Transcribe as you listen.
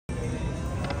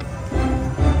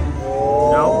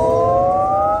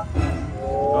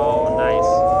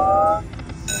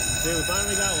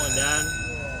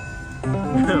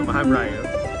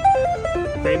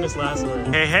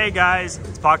Hey guys,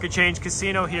 it's Pocket Change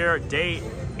Casino here, day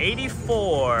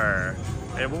 84.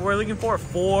 And what we're looking for,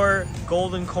 4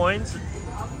 golden coins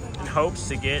in hopes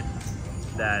to get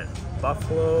that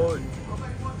Buffalo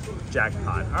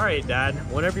jackpot. All right, Dad,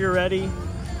 whenever you're ready,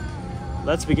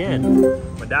 let's begin.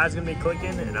 My dad's gonna be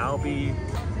clicking and I'll be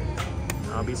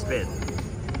spitting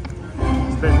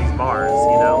these bars,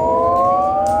 you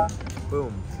know?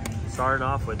 Boom. Starting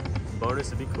off with bonus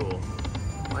would be cool.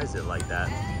 Why is it like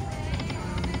that?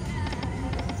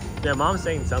 Yeah, Mom's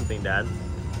saying something, Dad.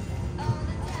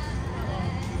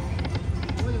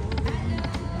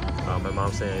 Oh, my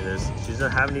mom's saying she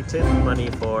doesn't have any tip money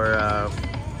for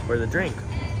the drink.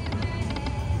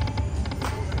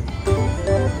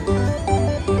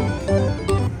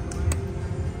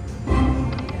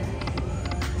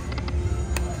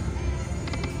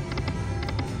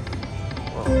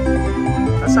 Well,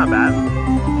 that's not bad.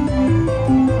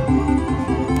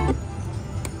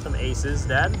 Some aces,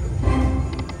 Dad.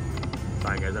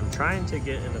 Fine, guys, I'm trying to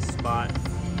get in a spot.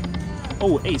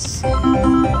 Oh, ace. Where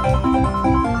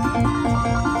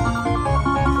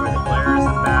the glare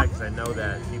isn't bad, because I know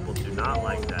that people do not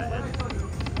like that, and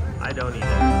I don't either.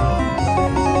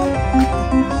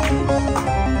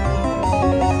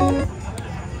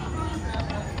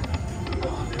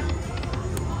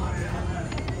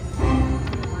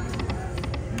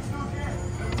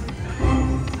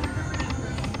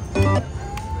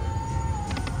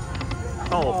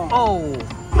 Oh,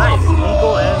 nice.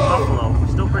 Eagle and Buffalo.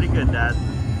 Still pretty good, Dad.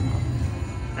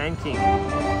 And King.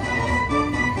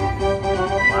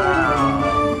 Wow.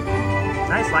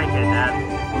 Nice line hit, Dad.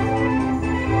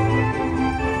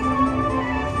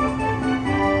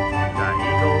 Got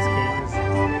Eagles, Kings.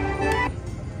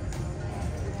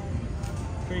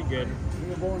 Pretty good. You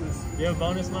have a bonus. You have a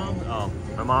bonus, Mom? Oh,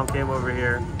 my mom came over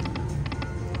here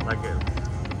like a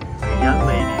young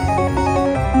lady.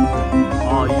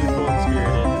 All youthful and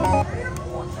spirited.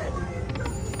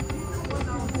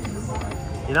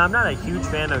 You know, I'm not a huge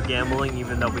fan of gambling,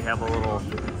 even though we have a little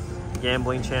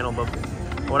gambling channel, but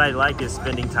what I like is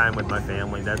spending time with my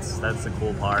family. That's the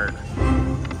cool part.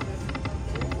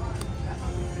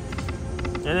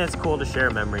 And it's cool to share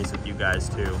memories with you guys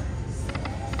too.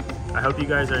 I hope you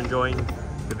guys are enjoying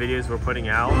the videos we're putting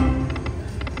out.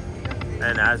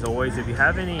 And as always, if you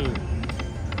have any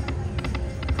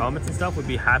comments and stuff, we'd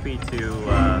be happy to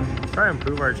try to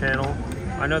improve our channel.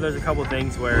 I know there's a couple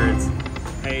things where it's,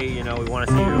 hey, you know, we want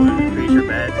to see you increase your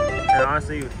bet, and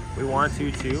honestly we want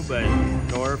to too, but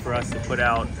in order for us to put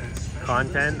out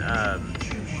content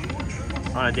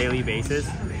on a daily basis,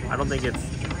 I don't think it's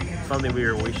something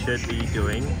we should be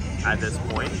doing at this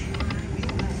point.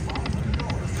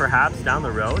 Perhaps down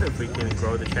the road, if we can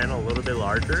grow the channel a little bit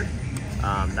larger,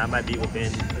 that might be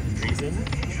within reason.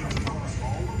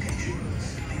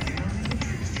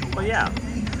 But yeah.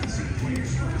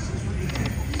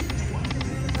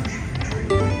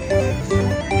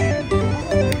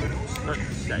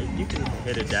 You can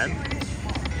hit it, Dad.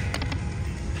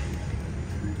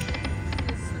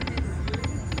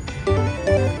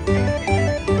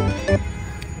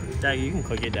 Dad, you can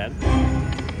click it, Dad. Come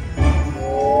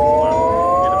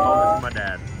on, get a bonus from my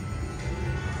dad.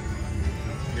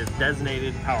 Your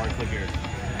designated power clicker.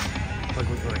 Click,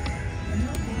 click, click.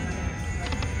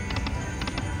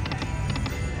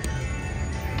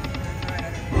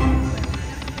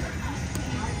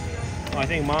 Oh, I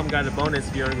think Mom got a bonus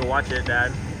if you want to go watch it,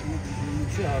 Dad.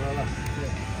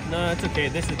 No, it's okay.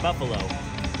 This is Buffalo.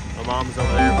 My mom's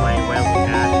over there playing Whales of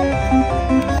Cash.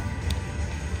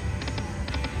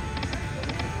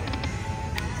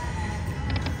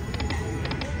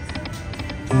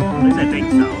 At least I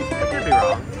think so. I could be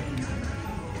wrong.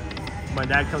 If my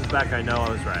dad comes back, I know I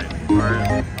was right. Or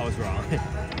I was wrong.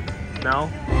 No?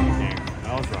 Dang, I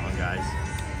was wrong, guys.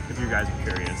 If you guys were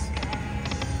curious.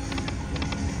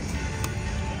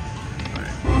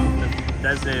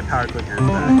 Designated power clicker is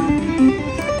back.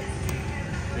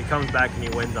 He comes back and he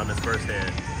wins on his first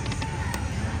hit.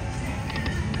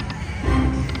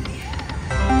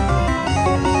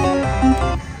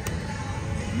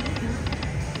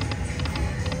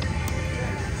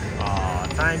 Aw,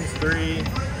 ×3.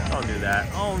 Don't do that.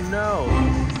 Oh no!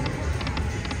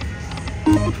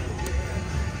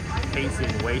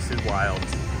 Pacing wasted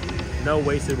wilds. No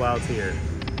wasted wilds here.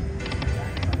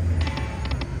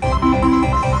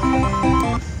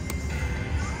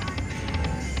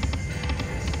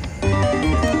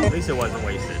 At least it wasn't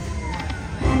wasted.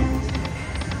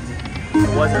 It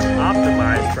wasn't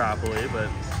optimized properly, but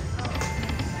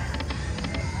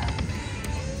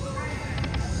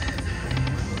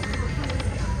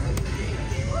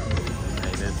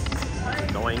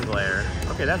annoying glare.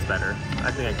 Okay, that's better.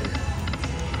 I think I can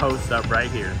post up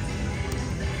right here.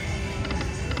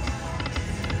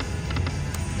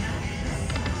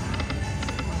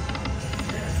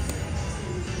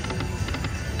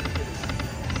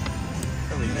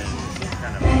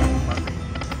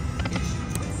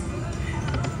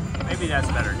 Maybe that's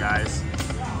better, guys.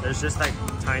 There's just like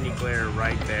tiny glare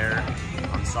right there.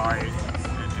 I'm sorry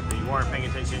if you weren't paying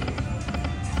attention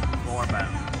more, but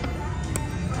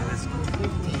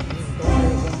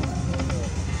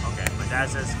okay, my dad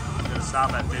says he's gonna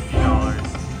stop at $50.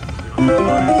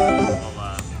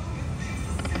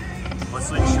 We'll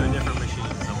switch to a different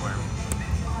machine somewhere.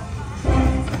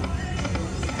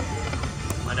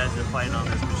 My dad's been playing on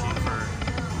this machine for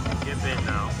a good bit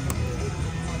now,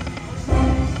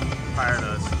 prior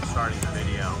to starting the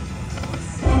video.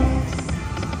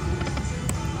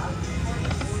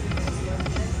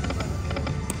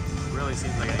 Really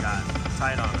seems like it got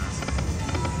tight on us.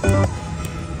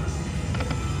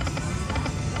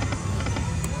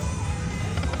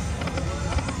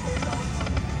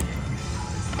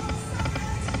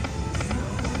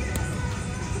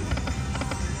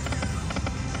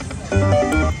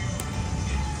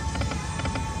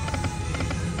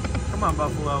 Come on,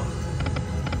 Buffalo.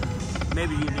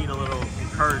 Maybe you need a little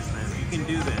encouragement. You can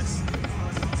do this.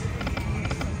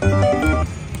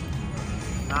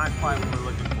 Not quite what we're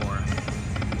looking for.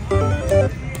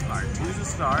 Alright, 2's a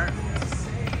start.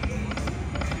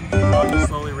 I'll just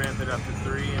slowly ramp it up to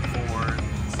 3 and 4.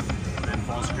 And then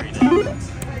full screen it.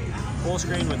 Full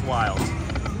screen with wild.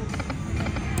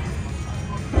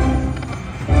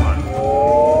 Come on.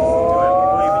 I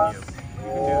believe in you.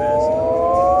 You can do this.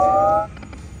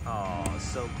 Oh,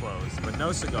 so close. But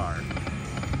no cigar.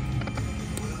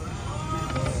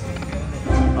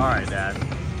 Alright, Dad.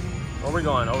 Where are we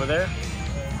going? Over there?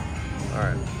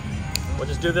 Alright. We'll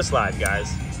just do this live,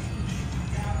 guys.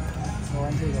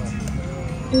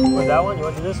 Where's that one? You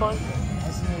want to do this one?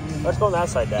 Let's go on that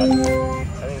side, Dad. I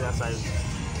think that side is...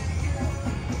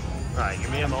 Alright,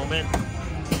 give me a moment.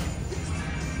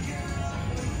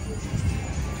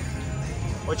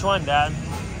 Which one, Dad?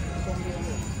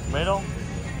 Middle?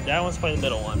 Dad wants to play the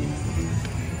middle one.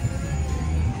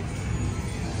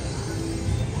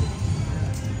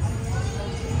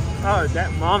 Oh,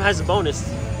 that Mom has a bonus.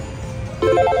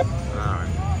 Alright.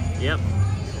 Yep.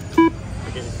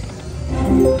 Okay.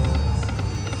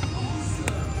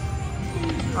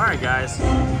 Alright, guys.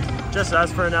 Just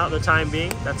us for now, the time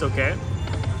being. That's okay.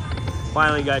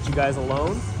 Finally got you guys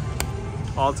alone.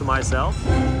 All to myself.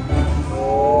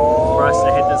 For us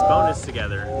to hit this bonus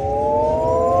together.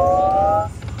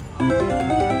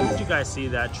 Did you guys see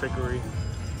that trickery?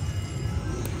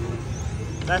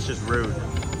 That's just rude.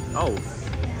 Oh.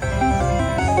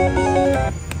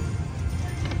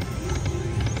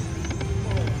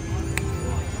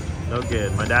 No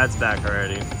good. My dad's back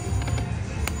already.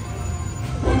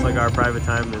 Looks like our private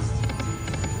time is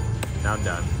now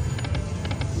done.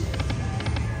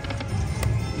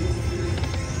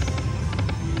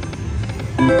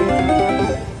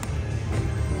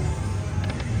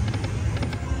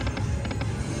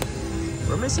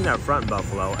 We're missing that front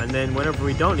buffalo, and then whenever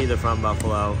we don't need the front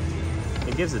buffalo,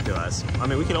 it gives it to us. I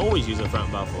mean, we can always use a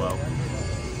front buffalo.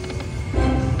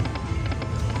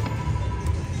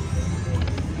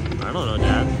 I don't know,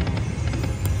 Dad.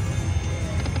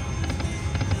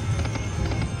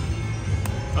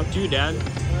 Up to you, Dad.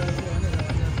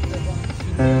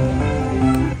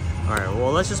 Alright,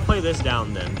 well, let's just play this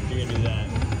down then. If you're gonna do that.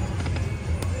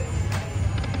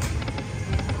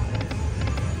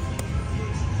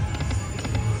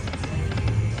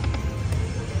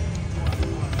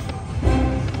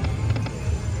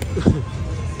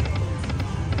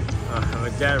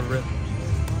 Dad,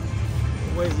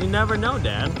 wait, you never know,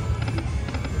 Dad.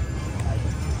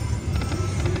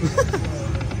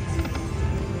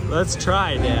 Let's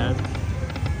try, Dad.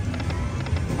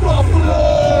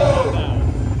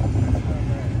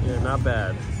 Yeah, not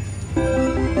bad.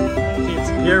 It's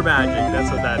pure magic,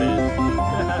 that's what that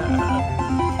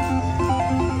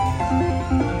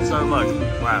is. So look,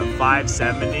 we're at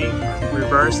 570.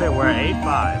 Reverse it, we're at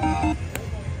 8.5.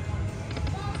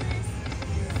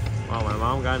 Oh, my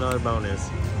mom got another bonus.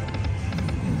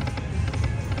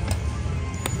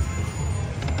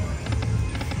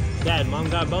 Dad, Mom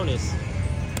got a bonus.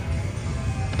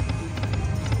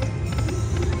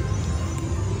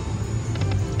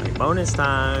 Okay, bonus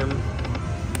time.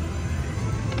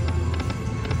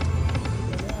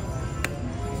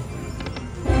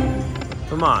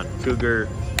 Come on, Cougar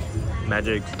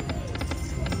Magic.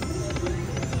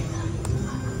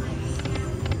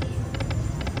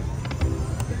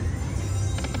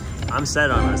 I'm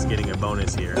set on us getting a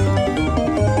bonus here.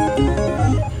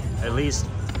 At least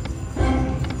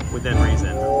within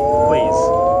reason. Please.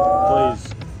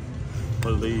 Please.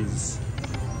 Please.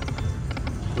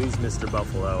 Please, Mr.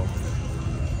 Buffalo.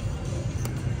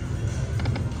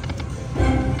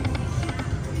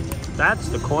 That's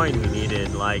the coin we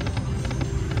needed, like.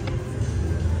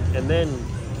 And then,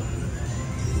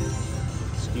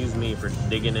 excuse me for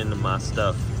digging into my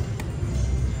stuff.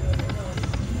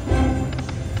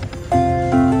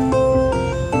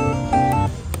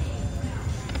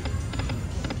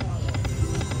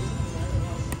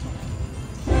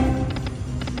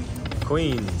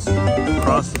 Queens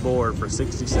across the board for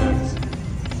 60 cents.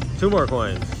 2 more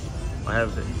coins. I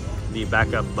have the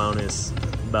backup bonus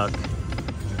buck.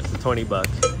 It's a 20 buck.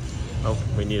 Oh,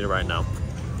 we need it right now.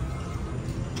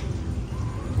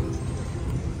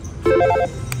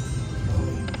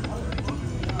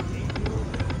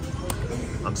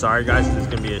 I'm sorry guys, this is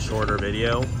gonna be a shorter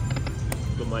video,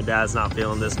 but my dad's not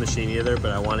feeling this machine either,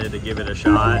 but I wanted to give it a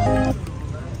shot.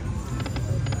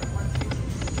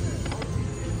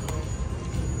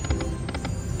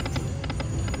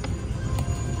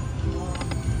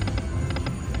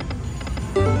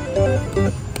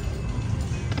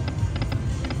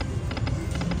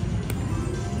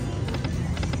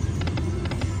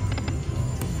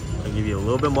 I'll give you a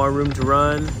little bit more room to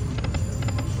run.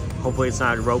 Hopefully it's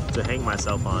not a rope to hang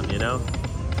myself on, you know?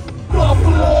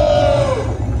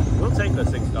 We'll take the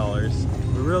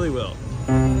 $6. We really will.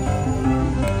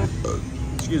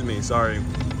 Excuse me, sorry.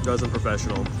 Wasn't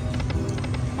professional.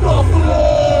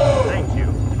 Thank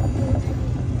you.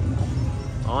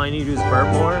 All I need to do is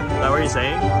burp more? Is that what you're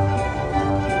saying?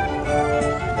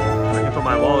 I can put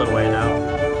my wallet away now.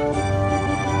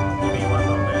 Give me 1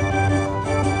 moment.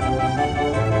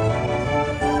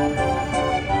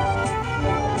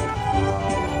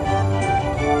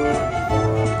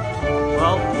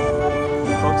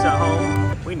 Folks at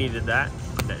home, we needed that.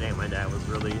 Dang, my dad was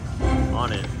really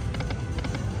on it.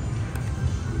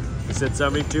 He said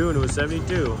 72 and it was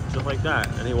 72, just like that.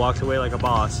 And he walks away like a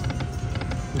boss.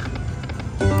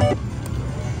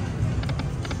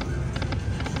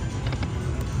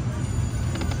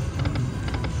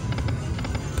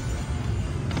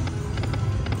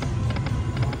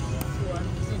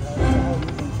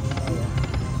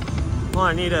 Well,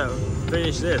 I need to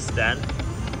finish this, Dad.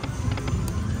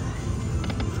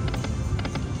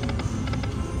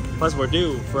 Plus, we're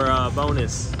due for a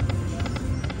bonus.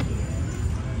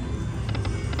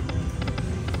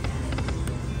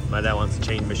 My dad wants to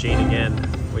change machine again.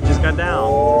 We just got down.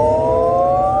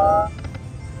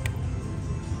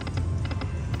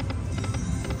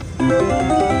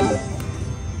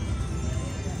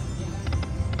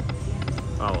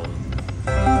 Oh.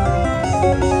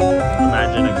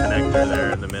 Imagine a connector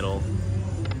there in the middle.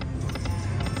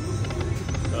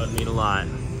 That would mean a lot.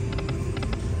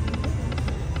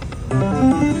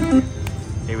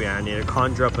 Here we are, I need to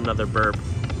conjure up another burp.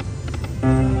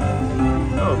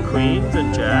 Oh, queens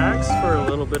and jacks for a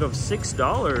little bit of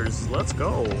 $6. Let's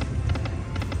go.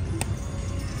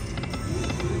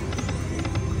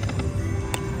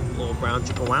 Little brown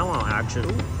chicken wow wow action.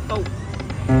 Ooh, oh.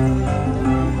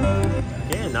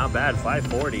 Again, not bad,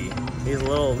 540. These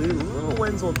little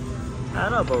wins will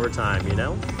add up over time, you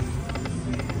know?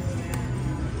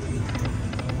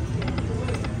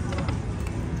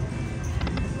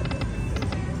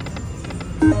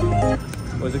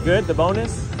 Was it good, the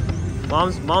bonus?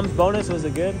 Mom's bonus, was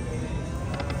it good?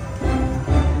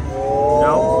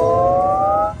 No?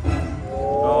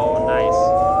 Oh, nice.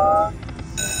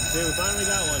 Dude, we finally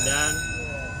got one, Dad.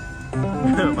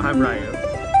 I'm right.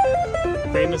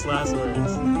 Famous last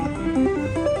words.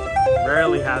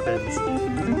 Rarely happens.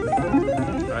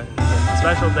 Right.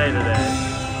 Special day today.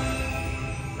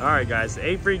 Alright guys,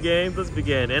 8 free games, let's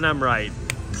begin. And I'm right,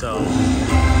 so.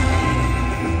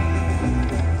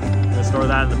 Store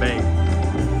that in the bank.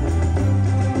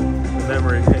 The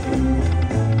memory pit.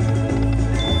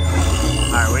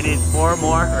 Alright, we need 4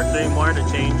 more or 3 more to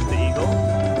change the eagle.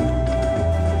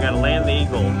 We gotta land the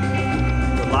eagle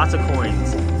with lots of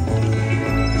coins.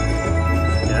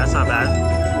 Yeah, that's not bad.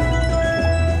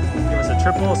 Give us a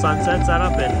triple sunset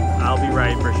setup and I'll be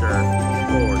right for sure.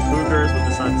 Forward. Cougars with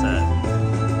the sunset.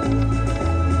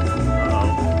 Uh-oh.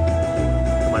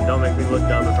 Come on, don't make me look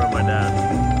dumb in front of my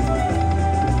dad.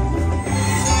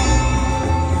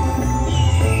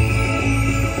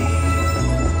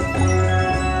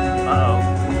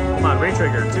 Come on,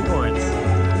 re-trigger, 2 points.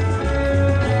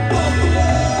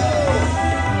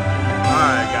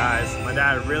 Alright guys, my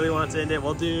dad really wants to end it.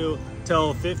 We'll do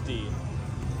till 50.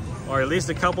 Or at least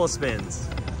a couple of spins.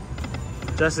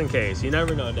 Just in case, you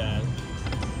never know, Dad.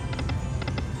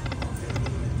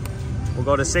 We'll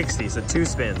go to 60, so 2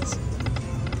 spins.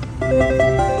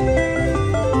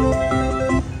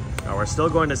 we're still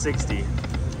going to 60.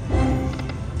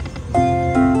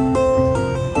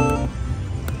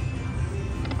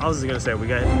 I was just gonna say we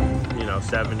got, you know,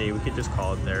 70. We could just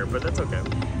call it there, but that's okay.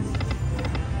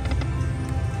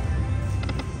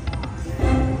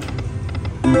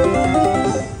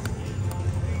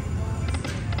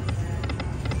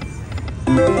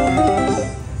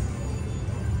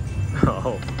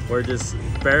 Oh, we're just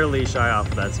barely shy off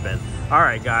of that spin. All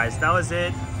right, guys, that was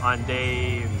it on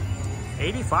day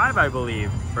 85, I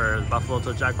believe, for Buffalo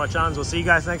Tilt Jackpot Challenge. We'll see you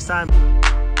guys next time.